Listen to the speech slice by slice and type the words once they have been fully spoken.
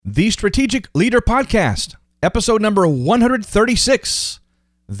the Strategic Leader Podcast, episode number 136.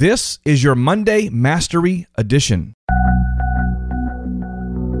 This is your Monday Mastery Edition.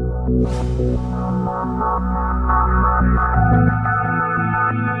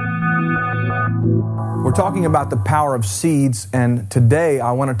 We're talking about the power of seeds, and today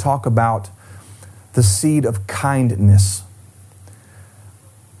I want to talk about the seed of kindness.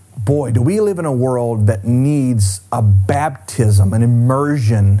 Boy, do we live in a world that needs a baptism, an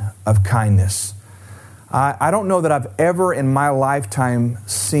immersion of kindness. I don't know that I've ever in my lifetime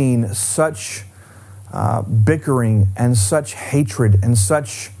seen such bickering and such hatred and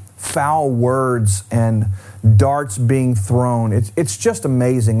such foul words and darts being thrown. It's just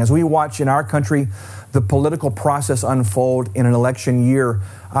amazing. As we watch in our country the political process unfold in an election year,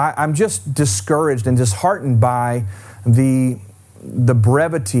 I'm just discouraged and disheartened by the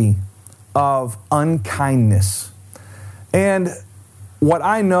brevity of unkindness. And what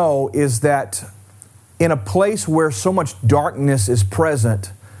I know is that in a place where so much darkness is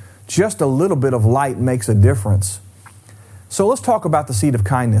present, just a little bit of light makes a difference. So let's talk about the seed of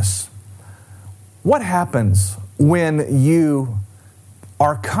kindness. What happens when you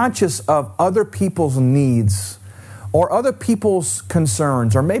are conscious of other people's needs or other people's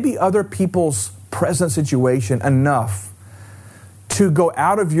concerns or maybe other people's present situation enough to go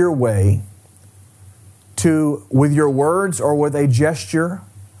out of your way to, with your words or with a gesture,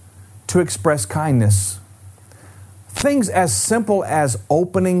 to express kindness? Things as simple as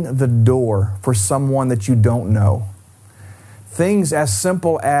opening the door for someone that you don't know. Things as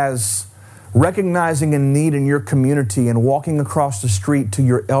simple as recognizing a need in your community and walking across the street to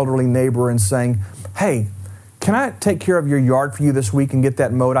your elderly neighbor and saying, "Hey, can I take care of your yard for you this week and get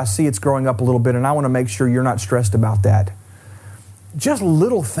that mowed? I see it's growing up a little bit and I want to make sure you're not stressed about that." Just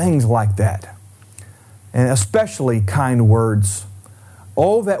little things like that, and especially kind words.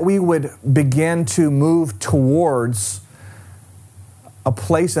 Oh, that we would begin to move towards a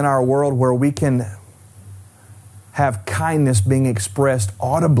place in our world where we can have kindness being expressed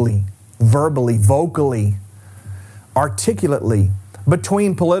audibly, verbally, vocally, articulately,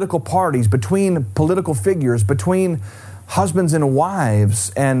 between political parties, between political figures, between husbands and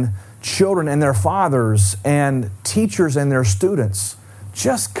wives, and children and their fathers, and teachers and their students.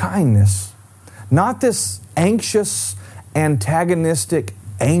 Just kindness. Not this anxious, antagonistic,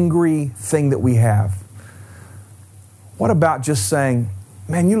 angry thing that we have. What about just saying,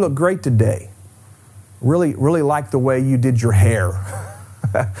 "Man, you look great today. Really like the way you did your hair."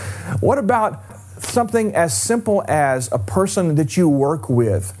 What about something as simple as a person that you work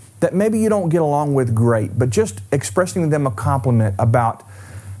with that maybe you don't get along with great, but just expressing to them a compliment about,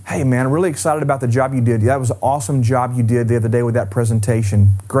 "Hey man, I'm really excited about the job you did. That was an awesome job you did the other day with that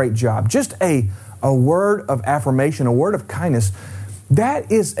presentation. Great job." Just a word of affirmation, a word of kindness.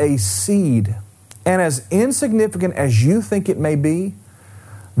 That is a seed. And as insignificant as you think it may be,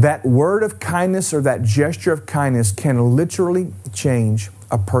 that word of kindness or that gesture of kindness can literally change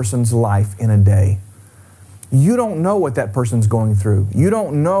a person's life in a day. You don't know what that person's going through. You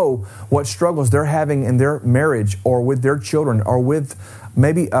don't know what struggles they're having in their marriage or with their children or with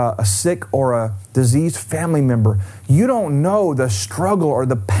maybe a sick or a diseased family member. You don't know the struggle or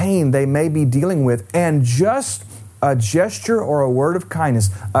the pain they may be dealing with. And just a gesture or a word of kindness,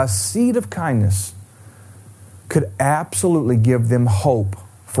 a seed of kindness, could absolutely give them hope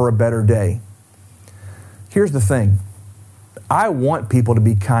for a better day. Here's the thing. I want people to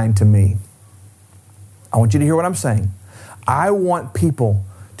be kind to me. I want you to hear what I'm saying. I want people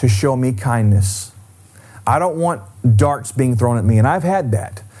to show me kindness. I don't want darts being thrown at me, and I've had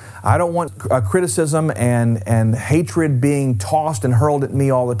that. I don't want criticism and hatred being tossed and hurled at me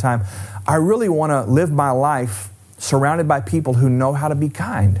all the time. I really want to live my life surrounded by people who know how to be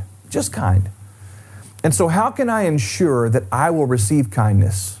kind, just kind. And so how can I ensure that I will receive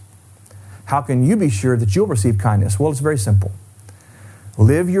kindness? How can you be sure that you'll receive kindness? Well, it's very simple.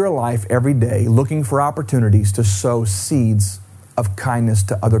 Live your life every day looking for opportunities to sow seeds of kindness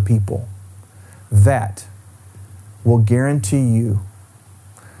to other people. That will guarantee you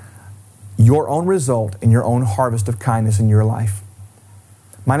your own result and your own harvest of kindness in your life.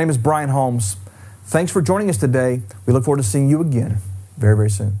 My name is Brian Holmes. Thanks for joining us today. We look forward to seeing you again very, very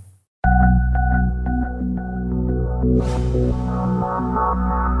soon.